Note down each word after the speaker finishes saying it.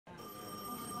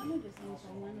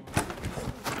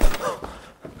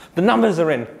The numbers are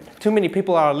in. Too many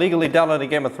people are illegally downloading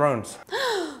Game of Thrones.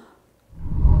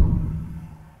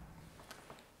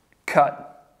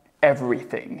 Cut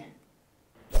everything.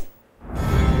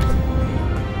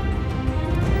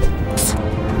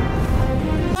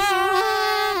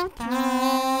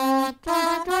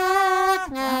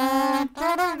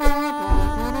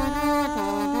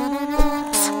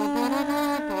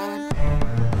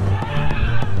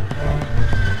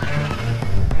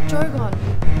 Drogon,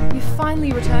 you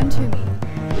finally returned to me.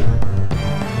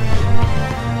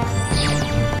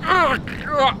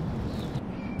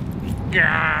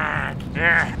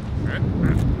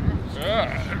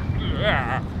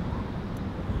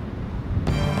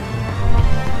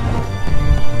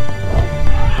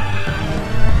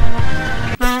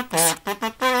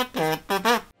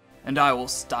 And I will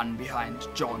stand behind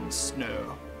Jon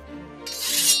Snow,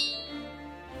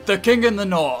 the King in the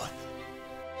North.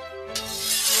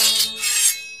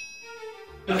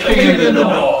 The King in the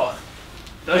North.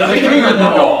 The King in the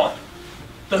North.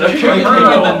 The King in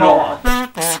the North.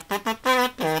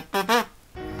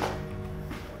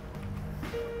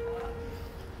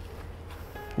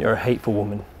 You're a hateful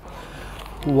woman.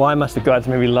 Why must the gods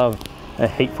make me love a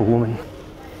hateful woman?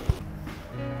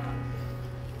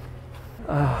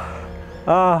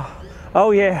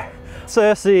 Oh yeah,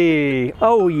 Cersei,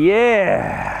 oh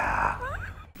yeah.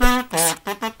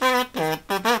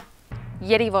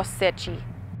 Jerivo seči.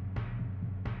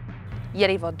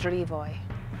 Jerivo drivoj.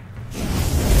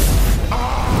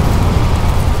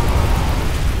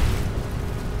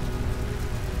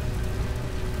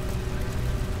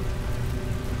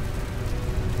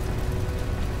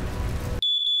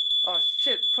 Oh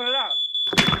shit, put it out.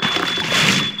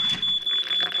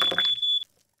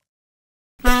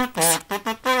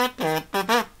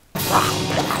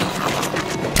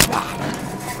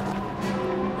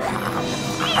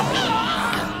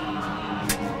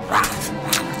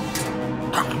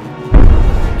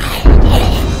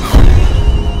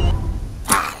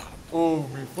 Oh,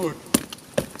 me foot.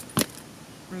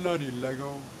 Bloody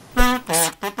Lego.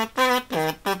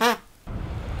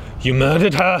 You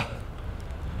murdered her.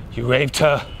 You raped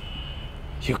her.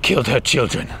 You killed her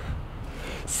children.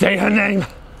 Say her name.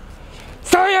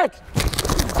 Say it!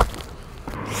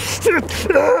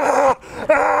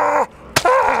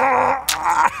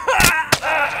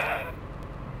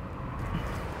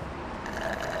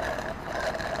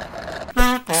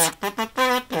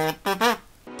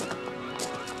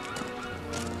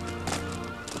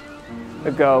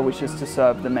 A girl wishes to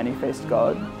serve the many-faced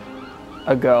god.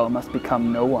 A girl must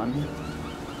become no one.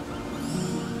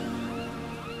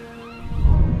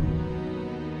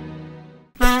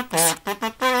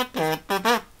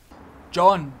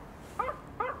 Jon.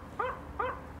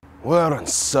 We're in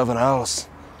 7 hours.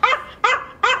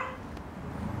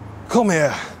 Come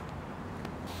here.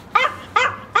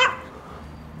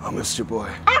 I missed you, boy.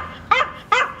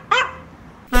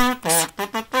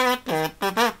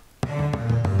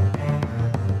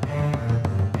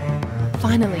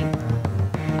 Finally,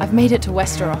 I've made it to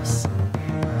Westeros.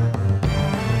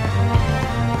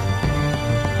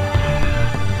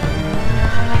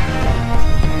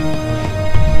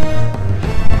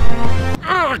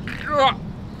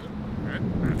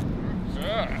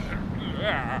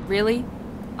 Really?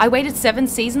 I waited 7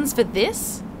 seasons for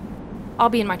this? I'll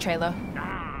be in my trailer.